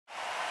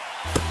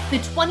The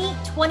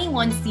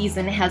 2021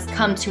 season has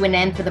come to an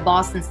end for the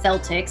Boston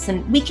Celtics,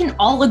 and we can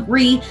all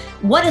agree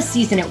what a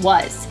season it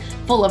was,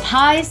 full of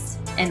highs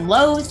and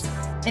lows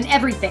and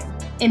everything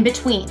in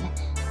between.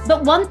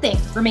 But one thing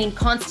remained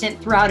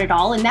constant throughout it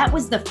all, and that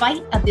was the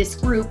fight of this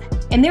group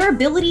and their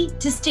ability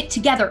to stick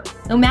together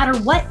no matter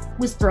what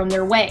was thrown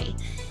their way.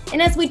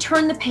 And as we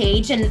turn the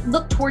page and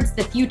look towards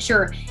the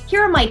future,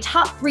 here are my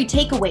top 3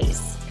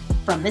 takeaways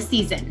from the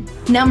season.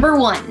 Number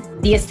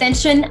 1, the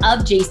ascension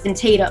of Jason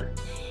Tatum.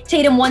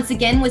 Tatum once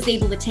again was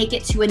able to take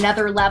it to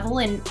another level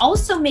and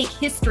also make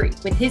history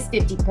with his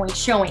 50-point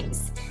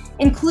showings,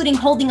 including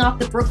holding off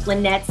the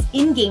Brooklyn Nets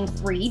in Game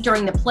 3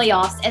 during the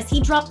playoffs as he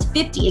dropped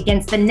 50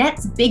 against the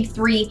Nets' Big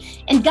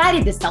Three and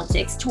guided the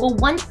Celtics to a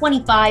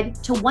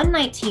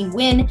 125-119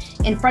 win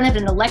in front of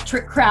an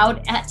electric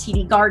crowd at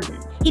TD Garden.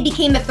 He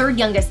became the 3rd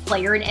youngest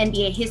player in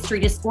NBA history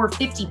to score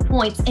 50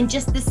 points and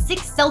just the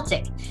 6th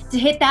Celtic to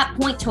hit that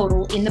point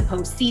total in the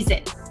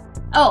postseason.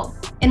 Oh,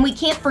 and we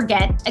can't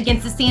forget,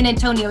 against the San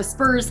Antonio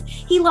Spurs,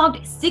 he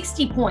logged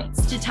 60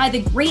 points to tie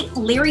the great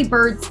Larry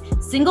Bird's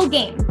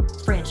single-game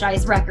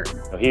franchise record.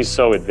 He's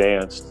so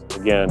advanced,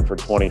 again, for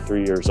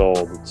 23 years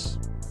old. It's,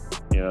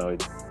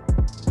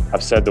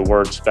 I've said the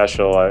word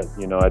special. I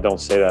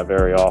don't say that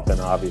very often,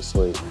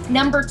 obviously.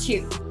 Number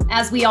 2,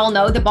 as we all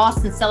know, the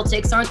Boston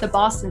Celtics aren't the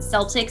Boston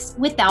Celtics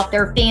without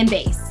their fan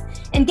base.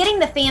 And getting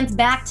the fans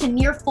back to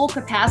near full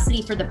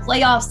capacity for the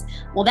playoffs,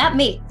 well, that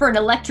made for an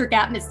electric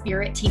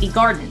atmosphere at TD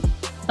Garden.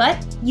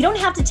 But you don't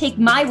have to take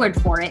my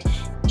word for it,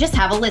 just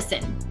have a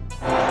listen.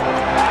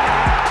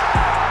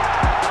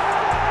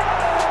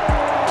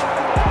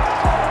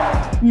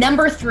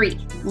 Number 3,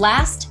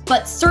 last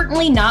but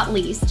certainly not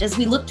least, as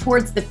we look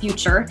towards the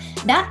future,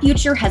 that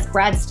future has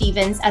Brad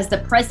Stevens as the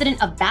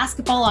president of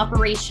basketball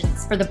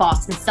operations for the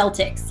Boston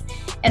Celtics,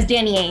 as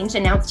Danny Ainge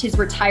announced his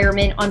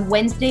retirement on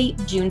Wednesday,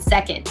 June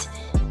 2nd.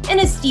 And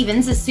as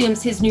Stevens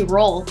assumes his new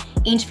role,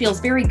 Ainge feels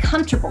very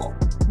comfortable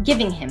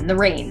giving him the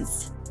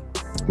reins.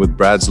 With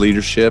Brad's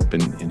leadership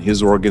and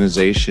his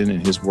organization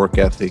and his work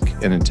ethic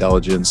and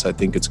intelligence, I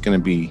think it's going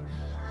to be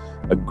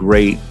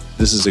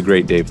this is a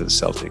great day for the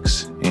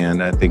Celtics.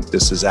 And I think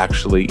this is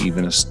actually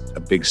even a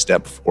big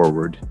step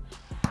forward